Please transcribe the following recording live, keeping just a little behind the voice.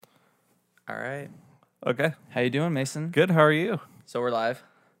All right. Okay. How you doing, Mason? Good. How are you? So we're live.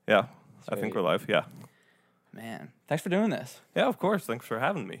 Yeah. I think Sweet. we're live. Yeah. Man, thanks for doing this. Yeah, of course. Thanks for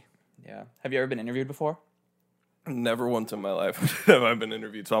having me. Yeah. Have you ever been interviewed before? Never once in my life have I been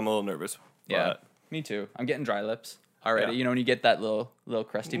interviewed, so I'm a little nervous. Yeah. Me too. I'm getting dry lips already. Yeah. You know when you get that little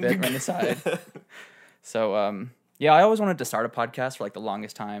crusty bit right on the side. So yeah, I always wanted to start a podcast for like the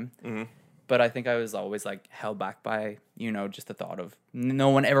longest time. Mm-hmm. But I think I was always like held back by, just the thought of no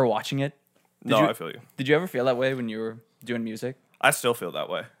one ever watching it. I feel you. Did you ever feel that way when you were doing music? I still feel that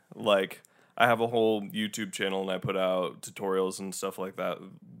way. Like, I have a whole YouTube channel and I put out tutorials and stuff like that,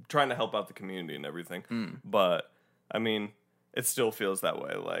 trying to help out the community and everything. But, I mean, it still feels that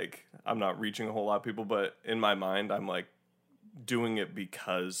way. Like, I'm not reaching a whole lot of people, but in my mind, I'm like doing it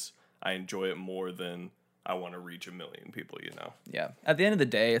because I enjoy it more than I want to reach 1 million people, Yeah. At the end of the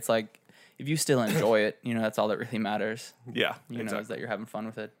day, it's like if you still enjoy it, that's all that really matters. Yeah, Is exactly. that you're having fun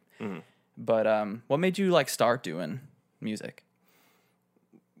with it. Mm-hmm. But what made you like start doing music?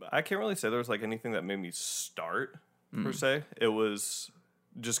 I can't really say there was like anything that made me start per se. It was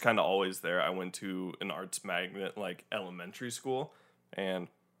just kind of always there. I went to an arts magnet like elementary school, and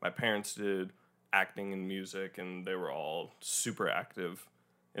my parents did acting and music, and they were all super active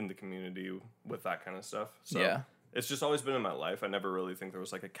in the community with that kind of stuff. So Yeah. it's just always been in my life. I never really think there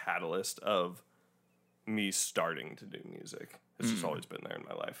was like a catalyst of me starting to do music. It's just always been there in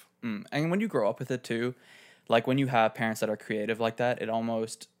my life. And when you grow up with it too, like when you have parents that are creative like that, it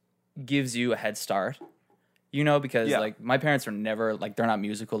almost gives you a head start. Because Yeah. like my parents are never like they're not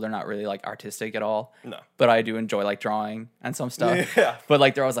musical, they're not really like artistic at all. No. But I do enjoy like drawing and some stuff. Yeah. But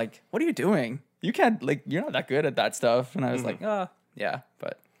like they're always like, "What are you doing? You can't like you're not that good at that stuff." And I was like, yeah,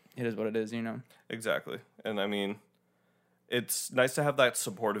 but it is what it is, Exactly. And I mean, it's nice to have that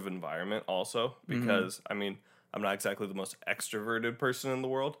supportive environment also because, I mean, I'm not exactly the most extroverted person in the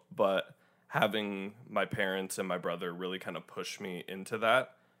world, but having my parents and my brother really kind of push me into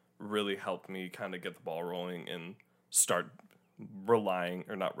that really helped me kind of get the ball rolling and start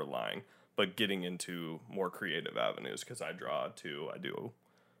but getting into more creative avenues because I draw too. I do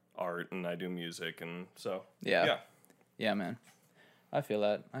art and I do music. And so, Yeah. Yeah, man. I feel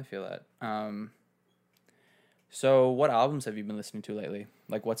that. So what albums have you been listening to lately?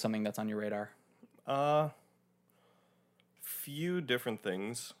 Like what's something that's on your radar? Few different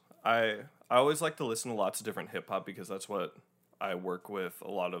things. I always like to listen to lots of different hip hop because that's what I work with a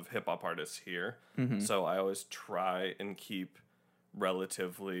lot of hip hop artists here. So I always try and keep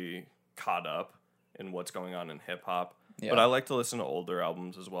relatively caught up in what's going on in hip hop. Yeah. But I like to listen to older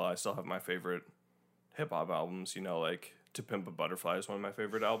albums as well. I still have my favorite hip hop albums, like To Pimp a Butterfly is one of my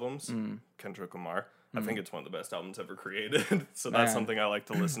favorite albums. Kendrick Lamar. I think it's one of the best albums ever created. So that's Man. something I like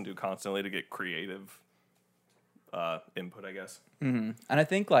to listen to constantly to get creative input, I guess. And I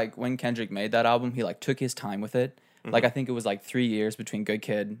think like when Kendrick made that album, he like took his time with it. Like I think it was like 3 years between Good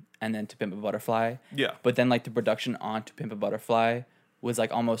Kid and then To Pimp a Butterfly. Yeah. But then like the production on To Pimp a Butterfly was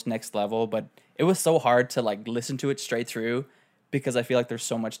like almost next level. But it was so hard to like listen to it straight through because I feel like there's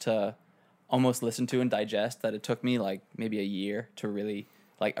so much to almost listen to and digest that it took me like maybe a year to really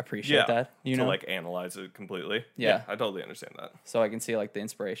like appreciate that. To like analyze it completely. Yeah. I totally understand that. So I can see like the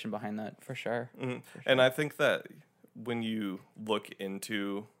inspiration behind that for sure. And I think that when you look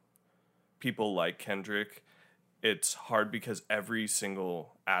into people like Kendrick, it's hard because every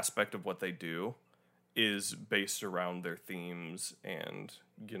single aspect of what they do is based around their themes and,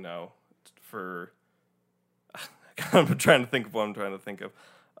 I'm trying to think of what I'm trying to think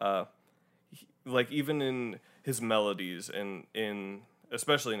of. Like even in his melodies and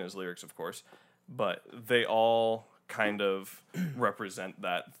especially in his lyrics, of course, but they all kind of represent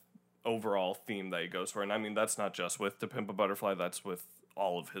that overall theme that he goes for. And I mean, that's not just with To Pimp a Butterfly, that's with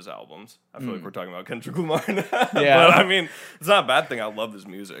all of his albums. I feel like we're talking about Kendrick Lamar now. Yeah. But I mean, it's not a bad thing. I love his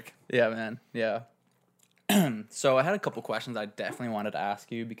music. Yeah, man. Yeah. So I had a couple questions I definitely wanted to ask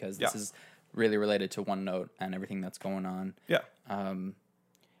you because this is really related to OneNote and everything that's going on. Yeah. And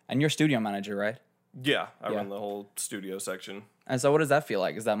you're a studio manager, right? Yeah. I run the whole studio section. And so what does that feel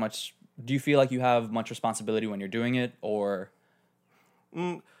like? Is that much? Do you feel like you have much responsibility when you're doing it or?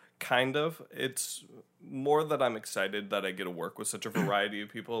 Kind of. It's more that I'm excited that I get to work with such a variety of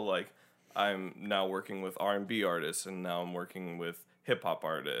people. Like I'm now working with R&B artists and now I'm working with hip hop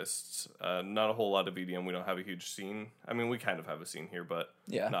artists. Not a whole lot of EDM. We don't have a huge scene. I mean, we kind of have a scene here, but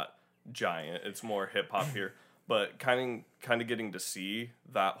not giant. It's more hip hop here. But kind of getting to see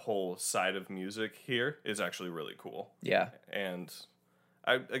that whole side of music here is actually really cool. Yeah. And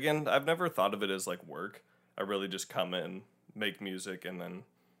I've never thought of it as like work. I really just come in, make music, and then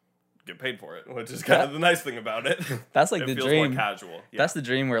get paid for it, which is kind of the nice thing about it. That's like it the feels dream. more casual. Yeah. That's the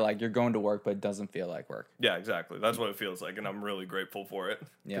dream where like you're going to work but it doesn't feel like work. Yeah, exactly. That's what it feels like, and I'm really grateful for it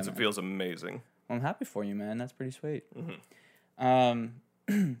because it man. feels amazing. Well, I'm happy for you, man. That's pretty sweet. Mm-hmm.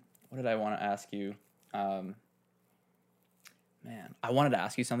 What did I want to ask you? Man, I wanted to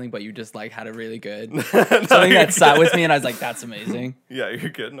ask you something, but you just like had it really good. Something that sat with me, and I was like, "That's amazing." Yeah,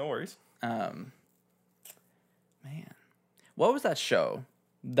 you're good. No worries. Man, what was that show?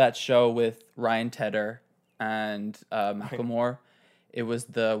 That show with Ryan Tedder and Macklemore. It was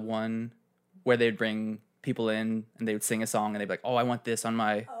the one where they'd bring people in and they would sing a song, and they'd be like, "Oh, I want this on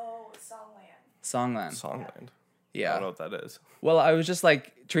my Songland." Songland. Yeah. I don't know what that is. Well, I was just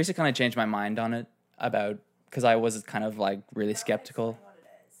like, Teresa kind of changed my mind on it because I was kind of like really skeptical. What it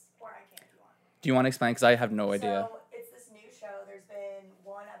is, or I can if you want. Do you want to explain? Because I have no idea. So it's this new show. There's been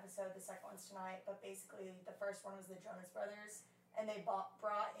one episode. The second one's tonight. But basically, the first one was the Jonas Brothers, and they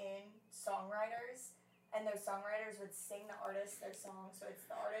brought in songwriters, and those songwriters would sing the artist their song. So it's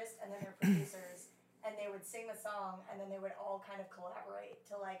the artist and then their producers, and they would sing the song, and then they would all kind of collaborate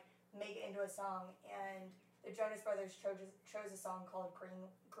to like make it into a song. And the Jonas Brothers chose a song called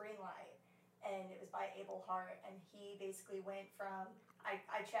Green Light, and it was by Abel Hart, and he basically went from, I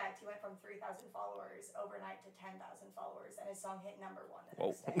checked, he went from 3,000 followers overnight to 10,000 followers, and his song hit #1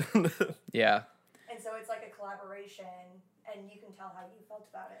 the next day. Yeah. And so it's like a collaboration, and you can tell how you felt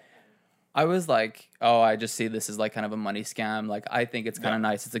about it. I was like, oh, I just see this as like kind of a money scam. Like, I think it's kind of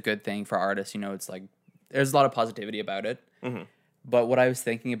nice. It's a good thing for artists. You know, it's like, there's a lot of positivity about it. Mm-hmm. But what I was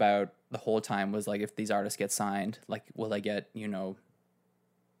thinking about the whole time was like, if these artists get signed, like, will they get, you know,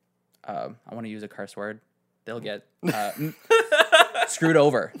 I want to use a curse word. They'll get screwed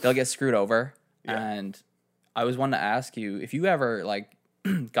over. They'll get screwed over. Yeah. And I was wanting to ask you, if you ever like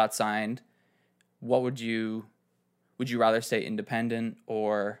got signed, what would you rather stay independent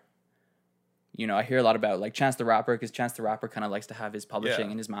or, you know, I hear a lot about like Chance the Rapper, because Chance the Rapper kind of likes to have his publishing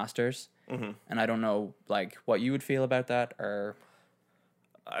and his masters. Mm-hmm. And I don't know like what you would feel about that, or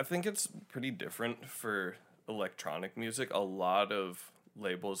I think it's pretty different for electronic music. A lot of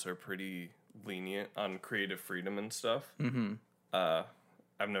labels are pretty lenient on creative freedom and stuff. mm-hmm.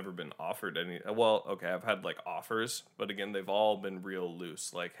 I've never been offered any. Well, okay, I've had like offers, but again, they've all been real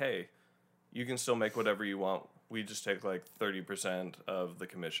loose. Like, hey, you can still make whatever you want. We just take like 30% of the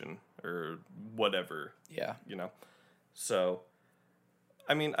commission or whatever. Yeah. You know? So,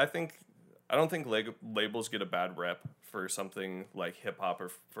 I mean, I don't think labels get a bad rep for something like hip hop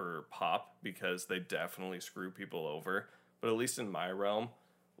or for pop, because they definitely screw people over. But at least in my realm,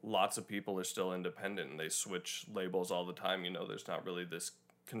 lots of people are still independent and they switch labels all the time. You know, there's not really this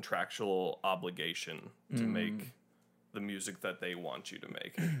contractual obligation to make the music that they want you to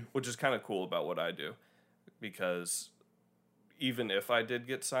make, which is kind of cool about what I do, because even if I did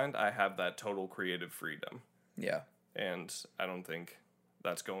get signed, I have that total creative freedom. Yeah. And I don't think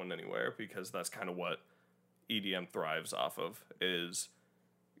that's going anywhere, because that's kind of what EDM thrives off of, is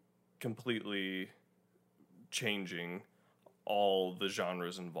completely changing all the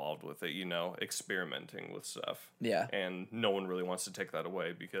genres involved with it, you know, experimenting with stuff. Yeah. And no one really wants to take that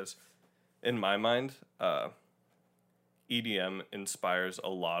away, because in my mind, EDM inspires a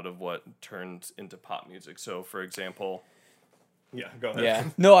lot of what turns into pop music. So, for example, yeah, go ahead. Yeah.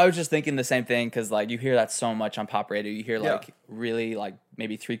 No, I was just thinking the same thing, because like you hear that so much on pop radio. You hear like really like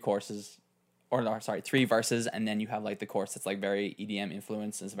maybe three verses, and then you have like the chorus that's like very EDM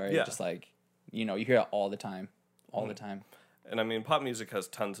influenced. It's very just like, you know, you hear it all the time. The time. And I mean, pop music has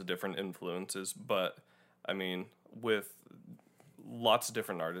tons of different influences, but I mean, with lots of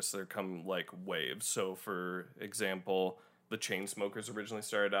different artists, there come like waves. So, for example, the Chainsmokers originally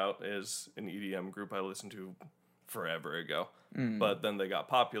started out as an EDM group I listened to forever ago, but then they got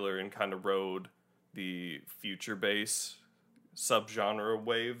popular and kind of rode the future bass subgenre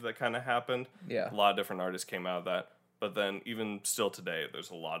wave that kind of happened. Yeah. A lot of different artists came out of that, but then even still today, there's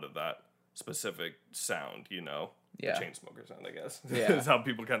a lot of that specific sound, you know. Yeah. The Chainsmoker sound, I guess. Yeah. Is how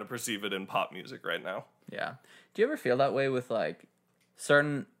people kind of perceive it in pop music right now. Yeah. Do you ever feel that way with like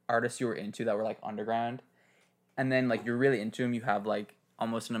certain artists you were into that were like underground, and then like you're really into them, you have like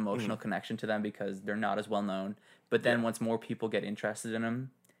almost an emotional connection to them because they're not as well known, but then once more people get interested in them,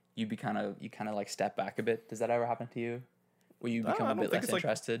 you kind of like step back a bit? Does that ever happen to you, where you become a bit less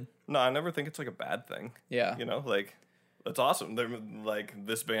interested? No, I never think it's like a bad thing. Yeah. You know, like, that's awesome. They're like,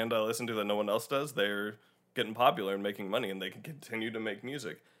 this band I listen to that no one else does, they're getting popular and making money, and they can continue to make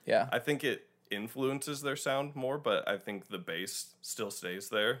music. Yeah. I think it influences their sound more, but I think the bass still stays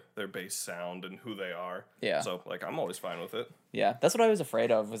there, their bass sound and who they are. Yeah. So, like, I'm always fine with it. Yeah. That's what I was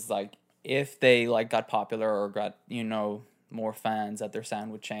afraid of, was like, if they like got popular or got, you know, more fans, that their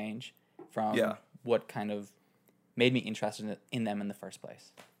sound would change from Yeah. what kind of made me interested in them in the first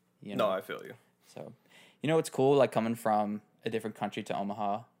place. You know? No, I feel you. So, it's cool, like, coming from a different country to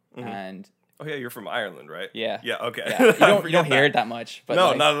Omaha, and Oh yeah, you're from Ireland, right? yeah. Yeah. Okay. Yeah, you don't Forget hear that. it that much, but No,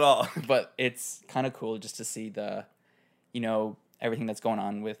 like, not at all. but it's kind of cool just to see the, everything that's going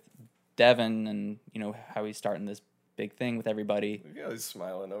on with Devin, and how he's starting this big thing with everybody. Yeah, he's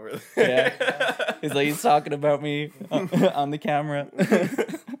smiling over there. Yeah, he's talking about me on the camera.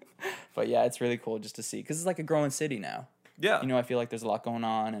 But yeah, it's really cool just to see, because it's like a growing city now. Yeah. I feel like there's a lot going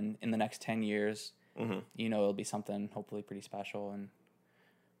on, and in the next 10 years, Mm-hmm. it'll be something hopefully pretty special. And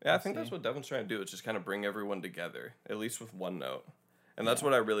Yeah, I think that's what Devin's trying to do. Is just kind of bring everyone together, at least with one note. And that's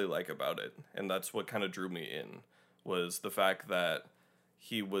what I really like about it. And that's what kind of drew me in, was the fact that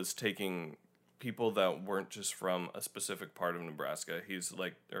he was taking people that weren't just from a specific part of Nebraska. He's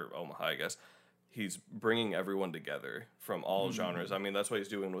like, or Omaha, I guess. He's bringing everyone together from all genres. I mean, that's what he's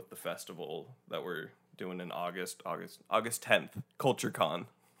doing with the festival that we're doing in August 10th, Culture Con.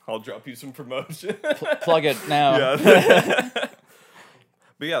 I'll drop you some promotion. plug it now. Yeah.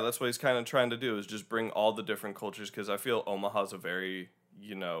 But yeah, that's what he's kind of trying to do, is just bring all the different cultures, because I feel Omaha's a very,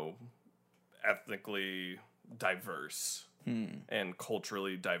 ethnically diverse and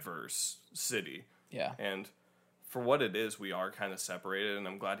culturally diverse city. Yeah. And for what it is, we are kind of separated, and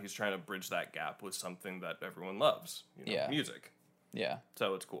I'm glad he's trying to bridge that gap with something that everyone loves, Yeah. music. Yeah.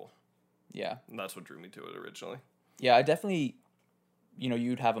 So it's cool. Yeah. And that's what drew me to it originally. Yeah, I definitely,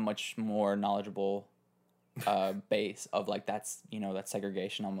 you'd have a much more knowledgeable base of like that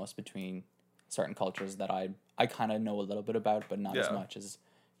segregation almost between certain cultures that I kind of know a little bit about, but not as Yeah. much as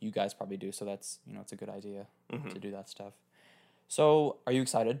you guys probably do. So that's, it's a good idea to do that stuff. So are you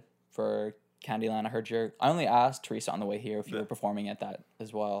excited for Candyland? I only asked Teresa on the way here if you were performing at that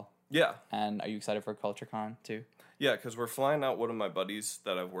as well. Yeah. And are you excited for CultureCon too? Yeah, because we're flying out one of my buddies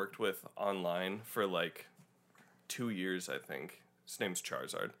that I've worked with online for like 2 years, I think. His name's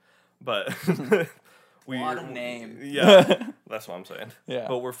Charizard. But What a name. Yeah, that's what I'm saying. Yeah.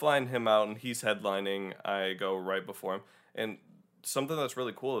 But we're flying him out, and he's headlining. I go right before him. And something that's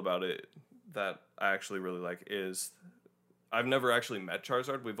really cool about it that I actually really like is I've never actually met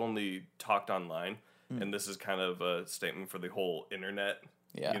Charizard. We've only talked online. And this is kind of a statement for the whole internet,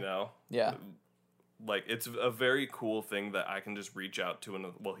 Yeah. Yeah. Like, it's a very cool thing that I can just reach out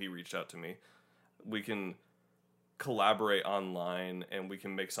to, he reached out to me. We can collaborate online, and we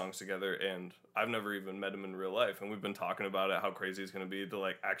can make songs together, and I've never even met him in real life, and we've been talking about it, how crazy it's going to be to,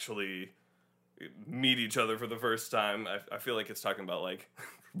 like, actually meet each other for the first time. I feel like it's talking about, like,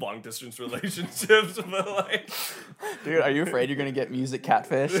 long-distance relationships, but, like... Dude, are you afraid you're going to get music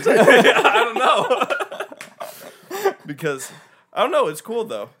catfished? I don't know. Because, I don't know, it's cool,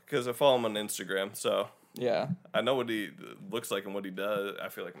 though, because I follow him on Instagram, so... Yeah. I know what he looks like and what he does. I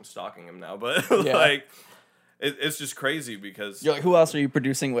feel like I'm stalking him now, but, Yeah. like... It's just crazy because... You're like, who else are you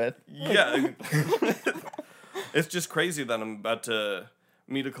producing with? Yeah. It's just crazy that I'm about to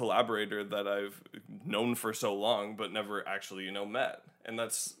meet a collaborator that I've known for so long but never actually, met. And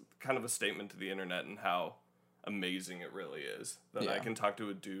that's kind of a statement to the internet and how amazing it really is. That I Yeah. can talk to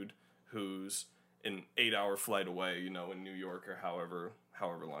a dude who's an 8-hour flight away, in New York, or however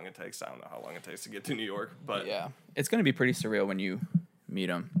long it takes. I don't know how long it takes to get to New York, but... Yeah. It's going to be pretty surreal when you meet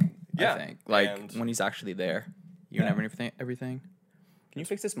him. Yeah, I think. Like, and- when he's actually there. You and everything. Can you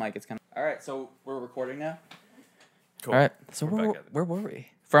fix this mic? It's kind of... All right, so we're recording now? Cool. All right, so We're back at it. where were we?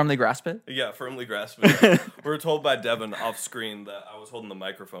 Firmly grasp it? Yeah, firmly grasp it. We were told by Devin off screen that I was holding the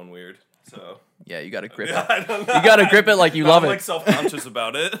microphone weird, so... Yeah, you got to grip it. I don't know. You got to grip it like you love I'm it. like self-conscious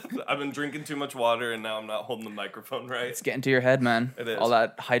about it. I've been drinking too much water, and now I'm not holding the microphone right. It's getting to your head, man. It is. All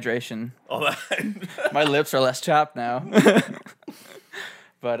that hydration. All that. My lips are less chapped now.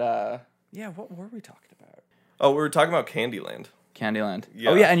 But, yeah, what were we talking about? Oh, we were talking about Candyland. Candyland.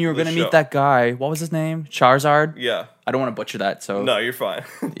 Yeah, oh, yeah, and you were the going to show. meet that guy. What was his name? Charizard? Yeah. I don't want to butcher that, so... No, you're fine.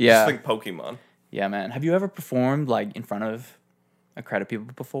 Yeah. Just think Pokemon. Yeah, man. Have you ever performed, like, in front of a crowd of people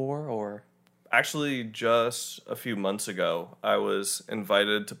before, or... Actually, just a few months ago, I was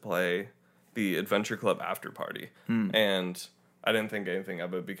invited to play the Adventure Club after party. And I didn't think anything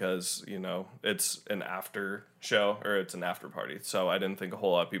of it because, it's an after show, or it's an after party. So I didn't think a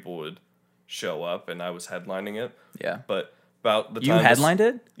whole lot of people would show up, and I was headlining it. Yeah. But about the You time... headlined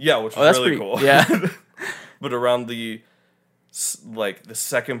it? Yeah, which Oh, was that's really pretty... cool. Yeah. But around the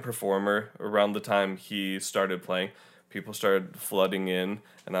second performer, around the time he started playing, people started flooding in,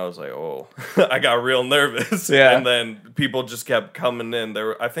 and I was like, oh, I got real nervous. Yeah. And then people just kept coming in.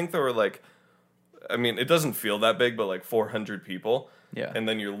 I think there were like, I mean, it doesn't feel that big, but like 400 people. Yeah. And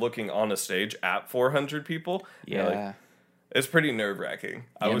then you're looking on a stage at 400 people. and you're like, Yeah. It's pretty nerve-wracking.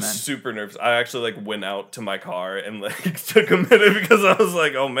 I Yeah, was man. super nervous. I actually like went out to my car and like took a minute because I was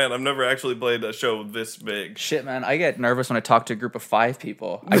like, oh man, I've never actually played a show this big. Shit, man, I get nervous when I talk to a group of 5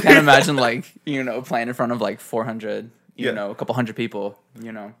 people. I can't imagine like, playing in front of like 400, Yeah. a couple hundred people,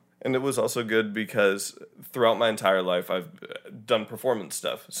 And it was also good because throughout my entire life, I've done performance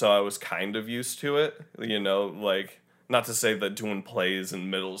stuff. So I was kind of used to it, like, not to say that doing plays in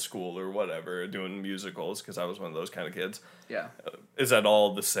middle school or whatever, doing musicals, because I was one of those kind of kids, Yeah. is at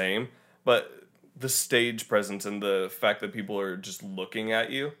all the same. But the stage presence and the fact that people are just looking at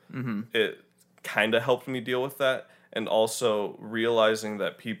you, it kind of helped me deal with that. And also realizing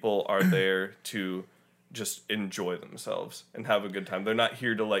that people are there to just enjoy themselves and have a good time. They're not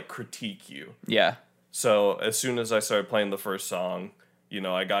here to like critique you. Yeah. So as soon as I started playing the first song,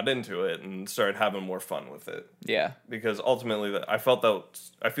 I got into it and started having more fun with it. Yeah. Because ultimately, I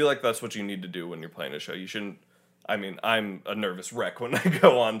feel like that's what you need to do when you're playing a show. You shouldn't. I mean, I'm a nervous wreck when I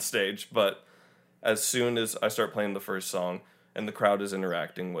go on stage, but as soon as I start playing the first song and the crowd is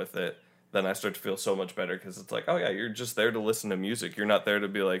interacting with it, then I start to feel so much better because it's like, oh yeah, you're just there to listen to music. You're not there to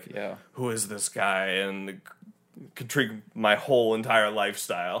be like, Yeah. who is this guy, and critique my whole entire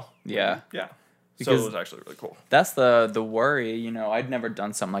lifestyle. Yeah. Yeah. So Because it was actually really cool. That's the worry, I'd never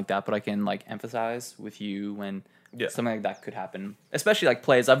done something like that, but I can like empathize with you when Yeah. something like that could happen. Especially like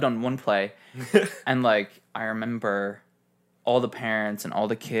plays. I've done one play and like I remember all the parents and all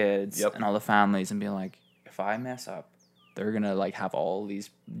the kids Yep. and all the families and being like, if I mess up, they're gonna like have all these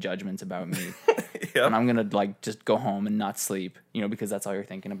judgments about me. Yeah. And I'm gonna like just go home and not sleep, because that's all you're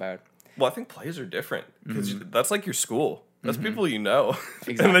thinking about. Well, I think plays are different because that's like your school. That's people and then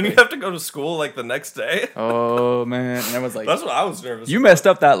Exactly. you have to go to school like the next day. Oh man. And I was like, That's what I was nervous you about. messed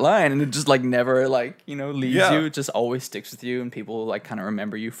up that line, and it just like never like leaves Yeah. you. It just always sticks with you, and people like kind of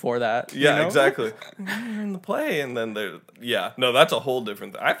remember you for that. Yeah, exactly. You're in the play, and then that's a whole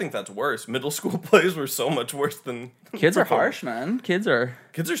different thing. I think that's worse. Middle school plays were so much worse than Kids are harsh, man. Kids are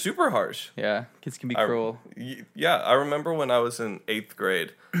super harsh. kids can be cruel. Yeah, I remember when I was in 8th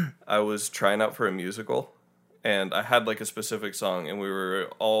grade, I was trying out for a musical, and I had like a specific song, and we were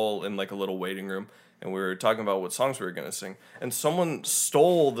all in like a little waiting room, and we were talking about what songs we were going to sing, and someone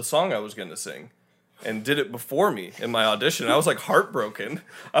stole the song I was going to sing and did it before me in my audition. I was like heartbroken.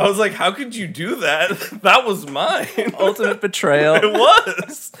 I was like, how could you do that? That was mine. Ultimate betrayal. It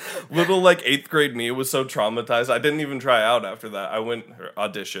was. Little like 8th grade me was so traumatized. I didn't even try out after that. I went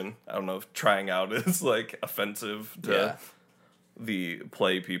audition. I don't know if trying out is like offensive to Yeah. the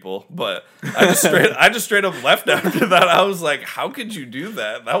play people, but I just straight up left after that. I was like, how could you do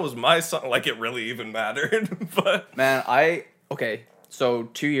that? That was my song. Like it really even mattered. But Man, okay. So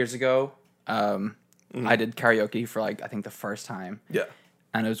 2 years ago, I did karaoke for like I think the first time, yeah.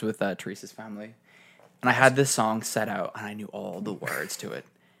 and it was with Teresa's family, and I had this song set out, and I knew all the words to it,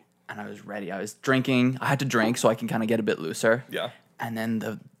 and I was ready. I was drinking. I had to drink so I can kind of get a bit looser. Yeah. And then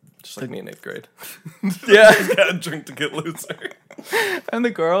Just like me in 8th grade. yeah. Gotta drink to get looser. And the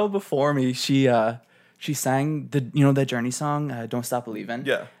girl before me, she sang the Journey song, "Don't Stop Believing."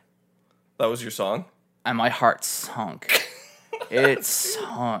 Yeah. That was your song? And my heart sunk. It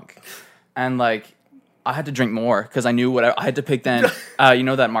sunk, and like I had to drink more because I knew I had to pick. Then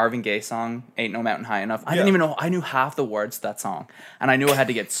that Marvin Gaye song, "Ain't No Mountain High Enough." I didn't Yeah. even know. I knew half the words to that song, and I knew I had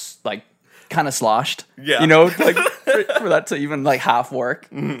to get like kind of sloshed. Yeah. Like for that to even like half work.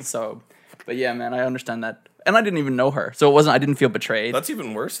 So, but yeah, man, I understand that. And I didn't even know her, so I didn't feel betrayed. That's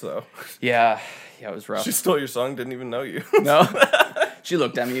even worse though. Yeah, it was rough. She stole your song, didn't even know you. No, she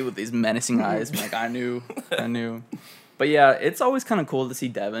looked at me with these menacing eyes, like I knew. But yeah, it's always kind of cool to see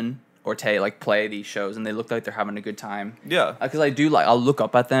Devin or Tay like play these shows, and they look like they're having a good time. Yeah. Because I'll look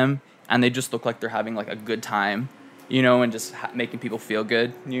up at them, and they just look like they're having like a good time, and just making people feel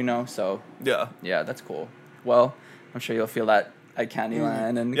good, So Yeah. yeah, that's cool. Well, I'm sure you'll feel that at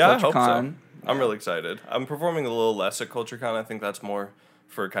Candyland and Yeah, I hope CultureCon. so. I'm really excited. I'm performing a little less at CultureCon. I think that's more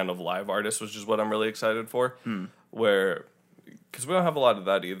for kind of live artists, which is what I'm really excited for. Because we don't have a lot of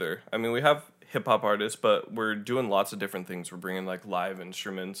that either. I mean, we have hip hop artists, but we're doing lots of different things. We're bringing like live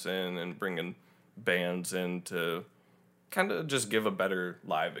instruments in and bringing bands in to kind of just give a better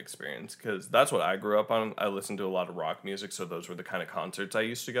live experience. Because that's what I grew up on. I listened to a lot of rock music, so those were the kind of concerts I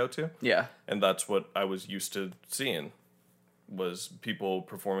used to go to. Yeah, And that's what I was used to seeing, was people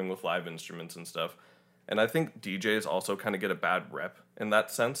performing with live instruments and stuff. And I think DJs also kind of get a bad rep in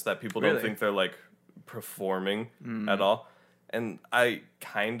that sense, that people don't Really? think they're like performing at all. And I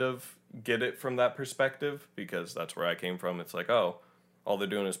kind of get it from that perspective, because that's where I came from. It's like, oh, all they're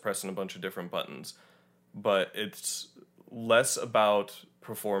doing is pressing a bunch of different buttons. But it's less about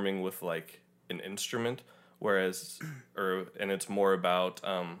performing with like an instrument, and it's more about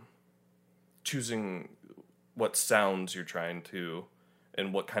choosing what sounds you're trying to,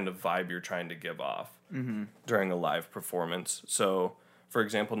 and what kind of vibe you're trying to give off during a live performance. So, for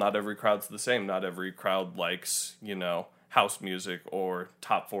example, not every crowd's the same. Not every crowd likes, house music or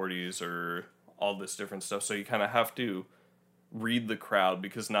top 40s or all this different stuff. So you kind of have to read the crowd,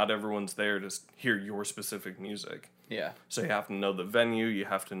 because not everyone's there to hear your specific music. Yeah. So you have to know the venue, you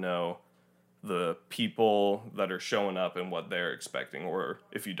have to know the people that are showing up and what they're expecting. Or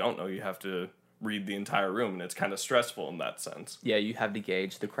if you don't know, you have to read the entire room, and it's kind of stressful in that sense. Yeah, you have to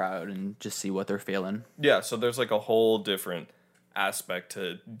gauge the crowd and just see what they're feeling. Yeah, so there's like a whole different aspect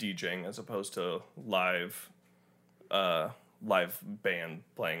to DJing as opposed to live band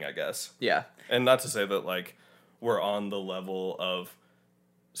playing, I guess. Yeah. And not to say that like we're on the level of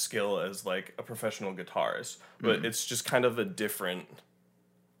skill as like a professional guitarist, but it's just kind of a different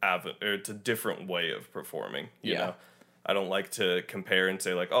it's a different way of performing, you know. I don't like to compare and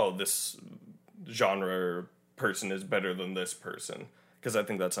say like, oh, this genre person is better than this person, because I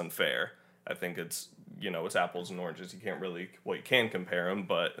think that's unfair. I think it's, it's apples and oranges. You can compare them,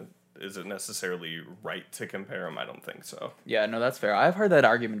 but is it necessarily right to compare them? I don't think so. Yeah, no, that's fair. I've heard that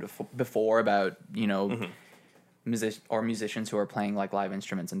argument before about, musicians who are playing like live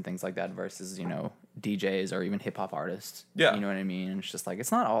instruments and things like that versus, DJs or even hip hop artists. Yeah. You know what I mean? It's just like,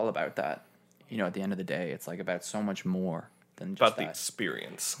 it's not all about that. At the end of the day, it's like about so much more than just About that. the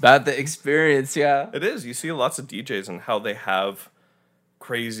experience. About the experience, yeah. It is. You see lots of DJs and how they have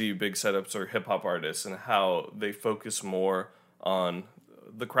crazy big setups, or hip hop artists, and how they focus more on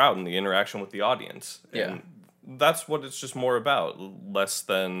the crowd and the interaction with the audience. Yeah. And that's what it's just more about, less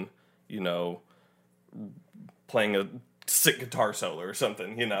than, playing a sick guitar solo or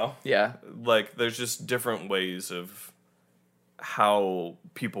something, Yeah. Like, there's just different ways of how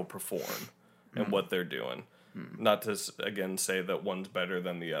people perform and what they're doing. Not to, again, say that one's better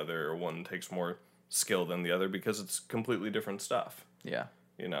than the other, or one takes more skill than the other, because it's completely different stuff. Yeah.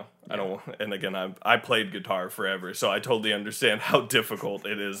 I don't, and again, I played guitar forever, so I totally understand how difficult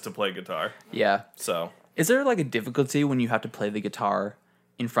it is to play guitar. Yeah. So, Is there like a difficulty when you have to play the guitar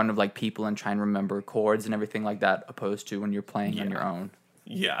in front of like people and try and remember chords and everything like that, opposed to when you're playing on your own?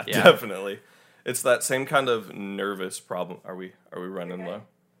 yeah, Yeah. definitely. It's that same kind of nervous problem. Are we running low?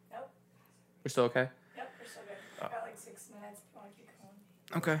 Nope. We're still okay? Yep, we're still good. We've got like 6 minutes if you want to keep going.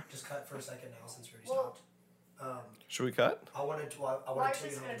 Okay. Just cut for a second now since we already Well, stopped. Should we cut? I wanted to. I Well, I wanted was to.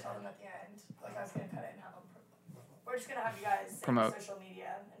 just going to tell them at the end. Like, I was going to cut it and have them. We're just going to have you guys say Promote. your social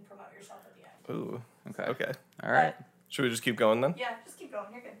media and promote yourself at the end. Ooh. Okay. Okay. All right. Should we just keep going then? Yeah, just keep going.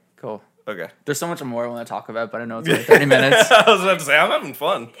 You're good. Cool. Okay. There's so much more I want to talk about, but I know it's only 30 minutes. I was about to say, I'm having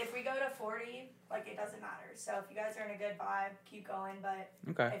fun. If we go to 40, like, it doesn't matter. So if you guys are in a good vibe, keep going. But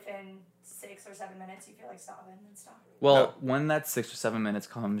Okay. if in 6 or 7 minutes you feel like stopping, then stop. Well, when that 6 or 7 minutes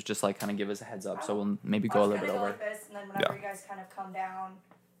comes, just like kind of give us a heads up, so we'll maybe go a I was little bit gonna go over. like this, and then whenever Yeah. you guys kind of come down,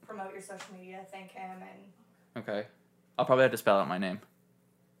 promote your social media, thank him, and Okay. I'll probably have to spell out my name.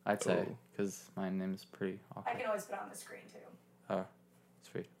 I'd say, Oh. because my name's pretty I awkward. can always put it on the screen too. Oh,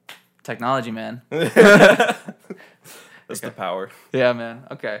 sweet. Technology, man. That's the power. Yeah, man.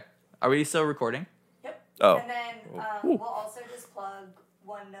 Okay. Are we still recording? Yep. Oh. And then Ooh. we'll also just plug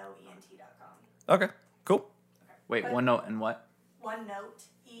OneNoteENT.com. Okay. Cool. Wait, But- OneNote and what?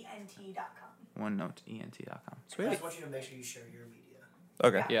 OneNoteENT.com. OneNoteENT.com. I Sweet. just want you to make sure you share your media.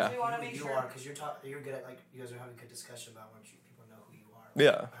 Okay. Yeah. So we want to make you sure. are, because you're good at, like, you guys are having a good discussion about what people know who you are.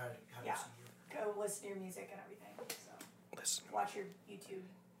 Yeah. How to Yeah. see you. Go listen to your music and everything. So Listen, watch your YouTube.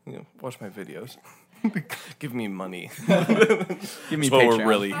 watch my videos. Give me money. Give me That's what Patreon. we're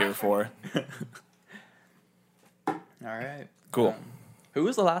really here for. All right. Cool. Who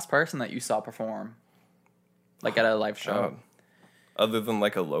was the last person that you saw perform? Like at a live show? Other than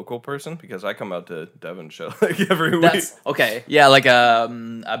like a local person, because I come out to Devon's show like every week. That's okay. Yeah, like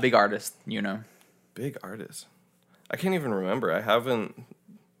a big artist, Big artist. I can't even remember. I haven't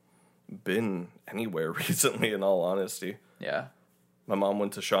been anywhere recently, in all honesty. Yeah. My mom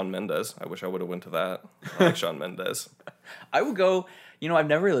went to Shawn Mendes. I wish I would have went to that. I like Shawn Mendes. I would go, I've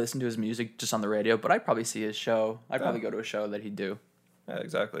never really listened to his music just on the radio, but I'd probably see his show. I'd probably go to a show that he'd do. Yeah,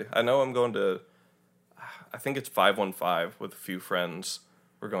 exactly. I know I'm going to, I think it's 515 with a few friends.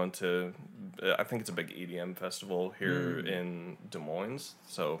 We're going to, I think it's a big EDM festival here in Des Moines.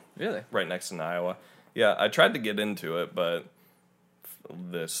 So Really? right next to Iowa. Yeah, I tried to get into it, but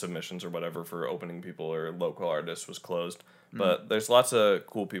the submissions or whatever for opening people or local artists was closed. But there's lots of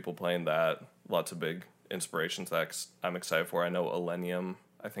cool people playing that. Lots of big inspirations that I'm excited for. I know Illenium,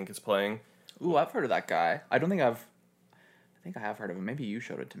 I think, is playing. Ooh, I've heard of that guy. I think I have heard of him. Maybe you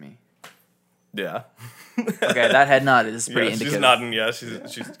showed it to me. Yeah. Okay, that head nod is pretty Yeah, she's indicative. nodding. Yeah,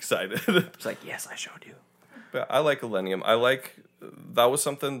 she's excited. It's like, yes, I showed you. But I like Illenium. That was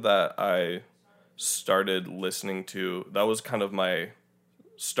something that I started listening to. That was kind of my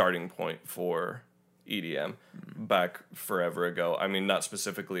starting point for EDM back forever ago. I mean, not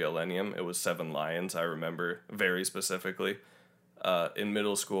specifically Illenium. It was Seven Lions. I remember very specifically. In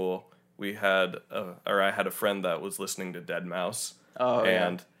middle school, I had a friend that was listening to Dead Mouse. Oh,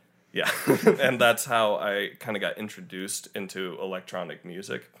 and yeah, and that's how I kind of got introduced into electronic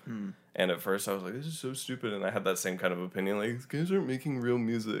music. And at first I was like, this is so stupid, and I had that same kind of opinion, like, these guys aren't making real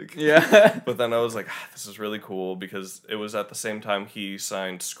music. Yeah. But then I was like, this is really cool, because it was at the same time he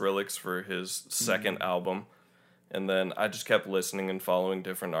signed Skrillex for his second album. And then I just kept listening and following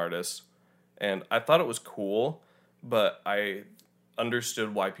different artists. And I thought it was cool, but I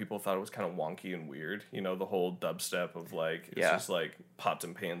understood why people thought it was kind of wonky and weird. You know, the whole dubstep of like, it's just like pots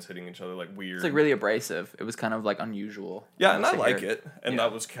and pans hitting each other, like weird. It's like really abrasive. It was kind of like unusual. Yeah, and I to like hear. it. And Yeah.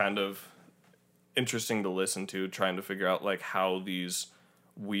 that was kind of interesting to listen to, trying to figure out like how these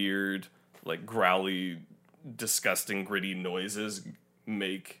weird, like growly, disgusting, gritty noises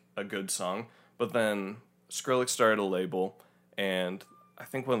make a good song. But then Skrillex started a label, and I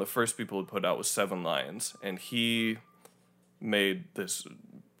think one of the first people who put out was Seven Lions, and he made this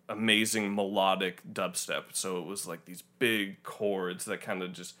amazing melodic dubstep. So it was like these big chords that kind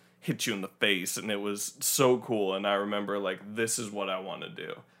of just hit you in the face, and it was so cool. And I remember like, this is what I want to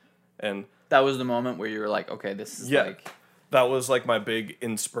do. And That was the moment where you were like, okay, this is like... that was like my big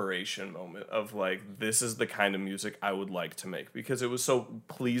inspiration moment of like, this is the kind of music I would like to make, because it was so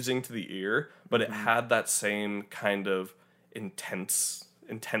pleasing to the ear, but it had that same kind of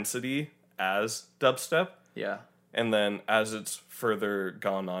intensity as dubstep. Yeah. And then as it's further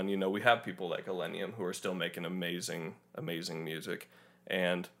gone on, you know, we have people like Illenium who are still making amazing, amazing music.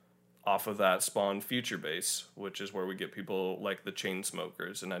 And off of that spawned Future Bass, which is where we get people like the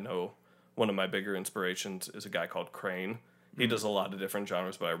Chainsmokers. And I know one of my bigger inspirations is a guy called Crane. He does a lot of different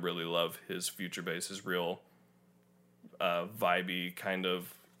genres, but I really love his Future Bass, his real vibey kind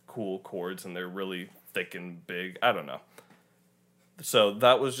of cool chords, and they're really thick and big. I don't know. So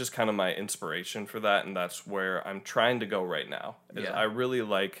that was just kind of my inspiration for that, and that's where I'm trying to go right now. Yeah. I really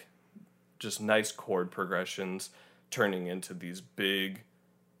like just nice chord progressions turning into these big,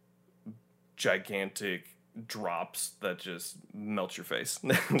 gigantic drops that just melt your face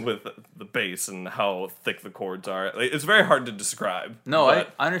with the bass and how thick the chords are. It's very hard to describe. No,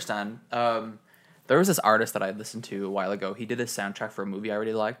 but I understand. There was this artist that I listened to a while ago. He did a soundtrack for a movie I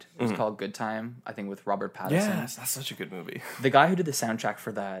really liked. It was called Good Time, I think, with Robert Pattinson. yes, that's such a good movie. The guy who did the soundtrack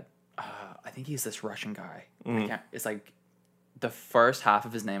for that, I think he's this Russian guy. It's like the first half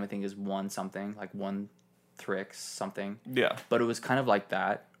of his name, I think, is one something, like one Thrix something. Yeah. But it was kind of like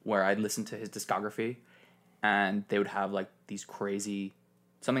that, where I'd listen to his discography, and they would have like these crazy,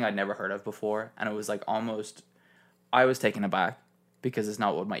 something I'd never heard of before, and it was like almost, I was taken aback because it's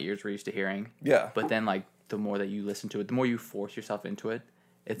not what my ears were used to hearing. Yeah. But then like the more that you listen to it, the more you force yourself into it,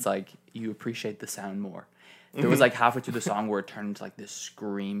 it's like you appreciate the sound more. There was like halfway through the song where it turned into like this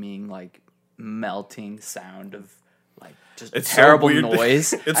screaming, like melting sound of like just It's terrible so weird.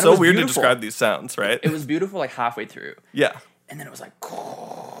 noise. And It's it so was weird to beautiful. describe these sounds, right? It was beautiful like halfway through. Yeah. And then it was like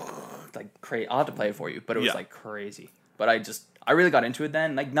crazy. I'll have to play it for you, but it was Yeah. like crazy. But I really got into it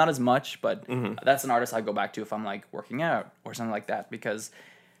then, like not as much, but that's an artist I go back to if I'm like working out or something like that, because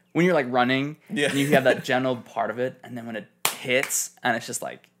when you're like running, Yeah. and you have that gentle part of it, and then when it hits, and it's just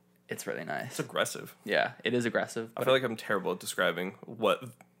like, it's really nice. It's aggressive. Yeah, it is aggressive. I But feel like I'm terrible at describing what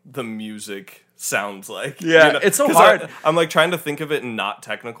the music sounds like. Yeah, it's so 'Cause hard. I'm like trying to think of it in not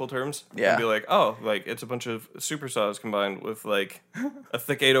technical terms. Yeah. And be like, oh, like it's a bunch of supersaws combined with like a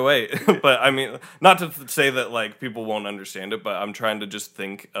thick 808. But I mean, not to say that like people won't understand it, but I'm trying to just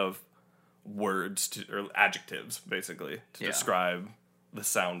think of words or adjectives basically to Yeah. describe the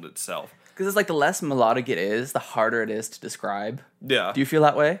sound itself. because it's like the less melodic it is, the harder it is to describe. Yeah. Do you feel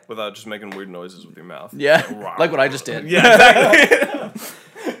that way? Without just making weird noises with your mouth. Yeah, like what I just did. Yeah, exactly.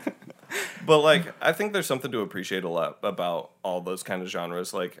 But like, I think there's something to appreciate a lot about all those kind of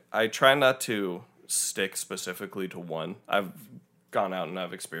genres. Like, I try not to stick specifically to one. I've gone out and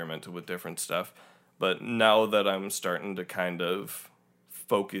I've experimented with different stuff, but now that I'm starting to kind of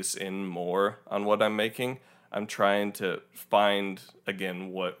focus in more on what I'm making, I'm trying to find again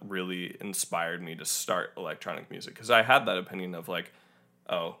what really inspired me to start electronic music, because I had that opinion of like,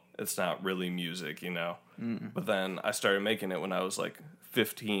 oh, it's not really music, you know. But then I started making it when I was like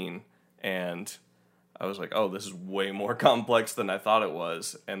 15, and I was like, oh, this is way more complex than I thought it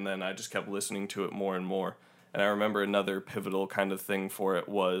was. And then I just kept listening to it more and more. And I remember another pivotal kind of thing for it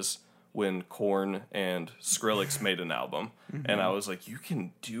was when Korn and Skrillex made an album, and I was like, "You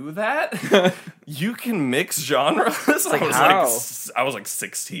can do that? You can mix genres?" like, I was like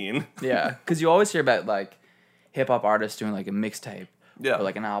 16. Yeah, because you always hear about like hip hop artists doing like a mixtape Yeah. or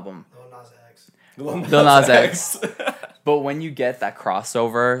like an album. Lil Nas X. Lil Nas X. But when you get that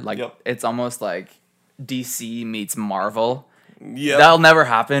crossover, like Yep. it's almost like DC meets Marvel. Yeah. That'll never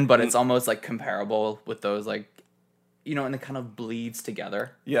happen, but it's almost like comparable with those, like, you know, and it kind of bleeds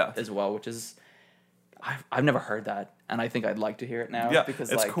together Yeah. as well, which is I've never heard that, and I think I'd like to hear it now. Yeah,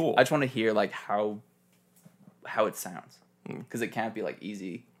 because it's like cool. I just want to hear like how it sounds, because it can't be like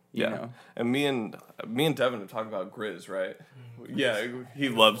easy. You Yeah, know? and me and Devin have talked about Grizz, right? Yeah, he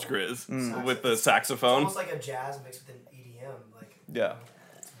loves Grizz with the It's saxophone. almost like a jazz mixed with an EDM. Like, Yeah.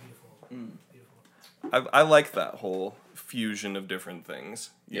 it's beautiful. Beautiful. I like that whole fusion of different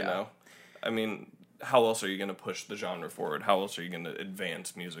things. You Yeah. know, I mean, how else are you going to push the genre forward? How else are you going to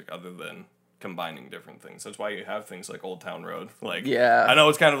advance music other than combining different things? That's why you have things like Old Town Road. Like, Yeah. I know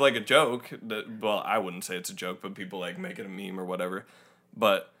it's kind of like a joke. Well, I wouldn't say it's a joke, but people like make it a meme or whatever.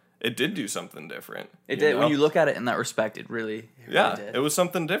 But it did do something different. It did. know? When you look at it in that respect, it really Yeah, did. it was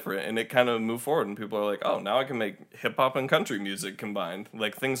something different, and it kind of moved forward, and people are like, oh, now I can make hip-hop and country music combined.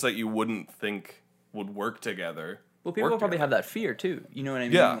 Like, things that you wouldn't think would work together. Well, people work probably together. have that fear too. You know what I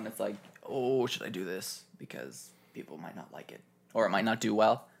mean? Yeah. When it's like, oh, should I do this? Because people might not like it, or it might not do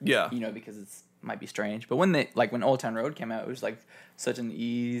well. Yeah. You know, because it's might be strange. But when when Old Town Road came out, it was like such an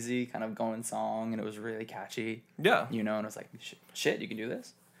easy kind of going song, and it was really catchy. Yeah. You know, and it was like, shit, you can do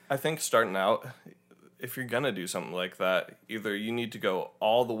this. I think starting out, if you're gonna do something like that, either you need to go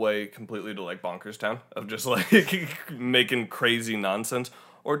all the way completely to like Bonkers Town of just like making crazy nonsense,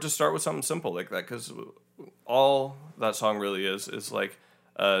 or just start with something simple like that, because all that song really is like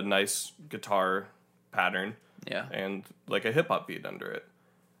a nice guitar pattern Yeah. and like a hip hop beat under it,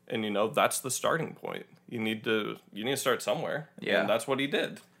 and you know that's the starting point. You need to start somewhere. Yeah. And that's what he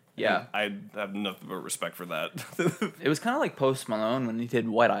did. Yeah. And I have nothing but respect for that. It was kind of like Post Malone when he did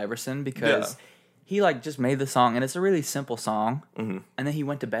White Iverson, because Yeah. he like just made the song, and it's a really simple song. Mm-hmm. And then he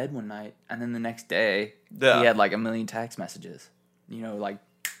went to bed one night, and then the next day Yeah. he had like a million text messages. You know, like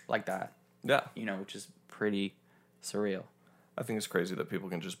that. Yeah. You know, which is pretty surreal. I think it's crazy that people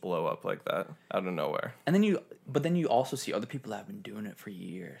can just blow up like that out of nowhere. And then you also see other people that have been doing it for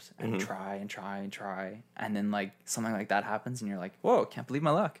years and try and try and try, and then like something like that happens, and you're like, whoa, can't believe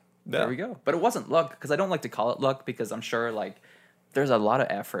my luck. Yeah. There we go. But it wasn't luck, because I don't like to call it luck, because I'm sure like there's a lot of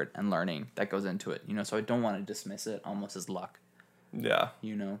effort and learning that goes into it, you know. So I don't want to dismiss it almost as luck, Yeah.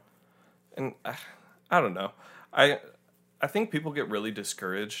 you know. And I don't know. I think people get really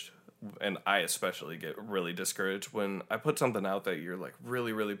discouraged, and I especially get really discouraged when I put something out that you're like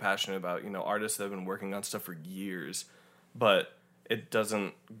really, really passionate about, you know, artists that have been working on stuff for years, but it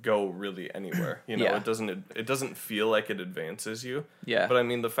doesn't go really anywhere. You know, Yeah. it doesn't feel like it advances you. Yeah. But I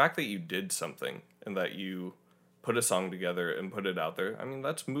mean, the fact that you did something and that you put a song together and put it out there, I mean,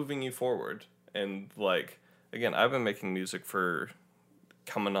 that's moving you forward. And like, again, I've been making music for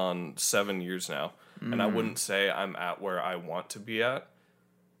coming on 7 years now, and I wouldn't say I'm at where I want to be at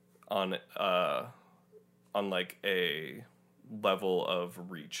on like a level of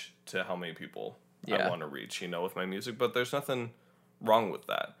reach to how many people I Yeah. want to reach, you know, with my music. But there's nothing wrong with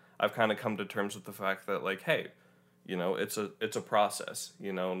that. I've kind of come to terms with the fact that like, hey, you know, it's a process.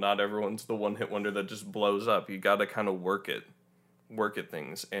 You know, not everyone's the one hit wonder that just blows up. You got to kind of work at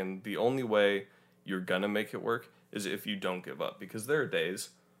things, and the only way you're gonna make it work is if you don't give up, because there are days,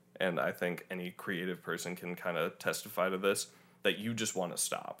 and I think any creative person can kind of testify to this, that you just want to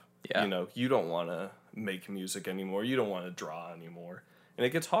stop. Yeah. You know, you don't want to make music anymore. You don't want to draw anymore. And it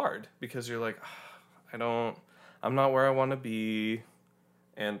gets hard because you're like, I'm not where I want to be.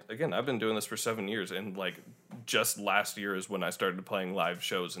 And again, I've been doing this for 7 years, and like just last year is when I started playing live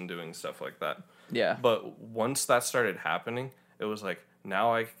shows and doing stuff like that. Yeah. But once that started happening, it was like,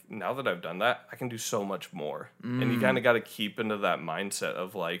 now that I've done that, I can do so much more. And you kind of got to keep into that mindset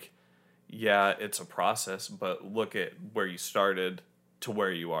of like, yeah, it's a process, but look at where you started to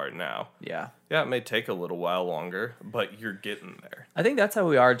where you are now. Yeah. Yeah, it may take a little while longer, but you're getting there. I think that's how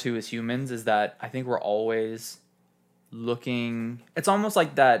we are too as humans, is that I think we're always looking, it's almost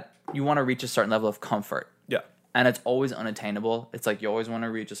like that you want to reach a certain level of comfort, Yeah. and it's always unattainable. It's like you always want to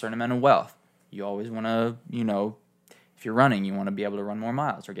reach a certain amount of wealth. You always want to, you know, if you're running, you want to be able to run more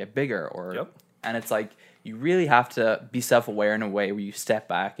miles or get bigger, or Yep. and it's like you really have to be self-aware in a way where you step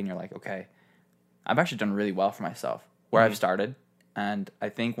back and you're like, okay, I've actually done really well for myself where I've started. And I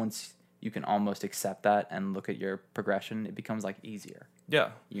think once you can almost accept that and look at your progression, it becomes like easier. Yeah.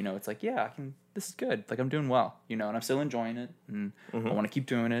 You know, it's like, yeah, this is good. Like, I'm doing well, you know, and I'm still enjoying it, and I want to keep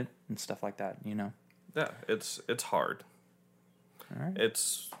doing it and stuff like that, you know. Yeah, it's hard. All right.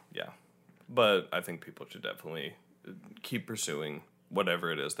 But I think people should definitely keep pursuing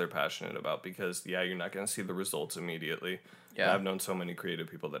whatever it is they're passionate about, because you're not going to see the results immediately. Yeah. I've known so many creative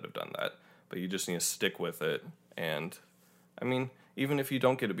people that have done that, but you just need to stick with it. And I mean, even if you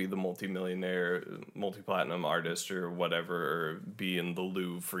don't get to be the multi-millionaire, multi-platinum artist or whatever, or be in the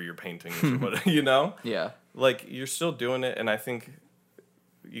Louvre for your paintings or whatever, you know? Yeah. Like, you're still doing it, and I think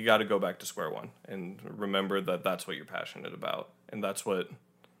you got to go back to square one and remember that that's what you're passionate about, and that's what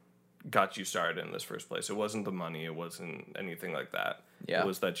got you started in this first place. It wasn't the money, it wasn't anything like that. Yeah. It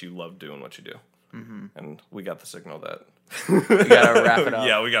was that you love doing what you do. Mm-hmm. And we got the signal that We got to wrap it up.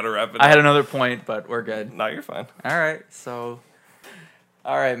 yeah, we got to wrap it up. I had another point, but we're good. No, you're fine. All right. So,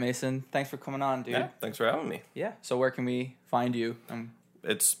 all right, Mason. Thanks for coming on, dude. Yeah, thanks for having me. Yeah. So where can we find you?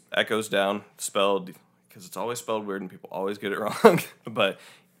 It's Echoes Down, spelled, because it's always spelled weird and people always get it wrong, but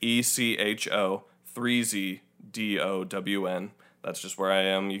ECHO3ZDOWN. That's just where I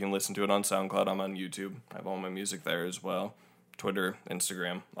am. You can listen to it on SoundCloud. I'm on YouTube. I have all my music there as well. Twitter,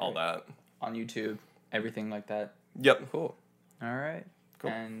 Instagram, all that. On YouTube, everything like that. Yep. Cool. All right.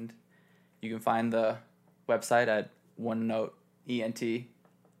 Cool. And you can find the website at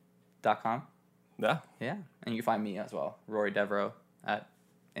onenoteent.com. Yeah. Yeah. And you can find me as well, Rory Devereaux, at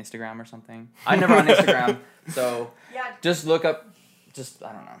Instagram or something. I'm never on Instagram, so Yeah, just look up, I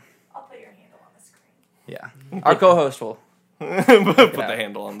don't know. I'll put your handle on the screen. Yeah. Our co-host will. Put the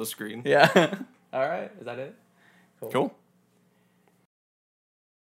handle on the screen. Yeah. All right. Is that it? Cool.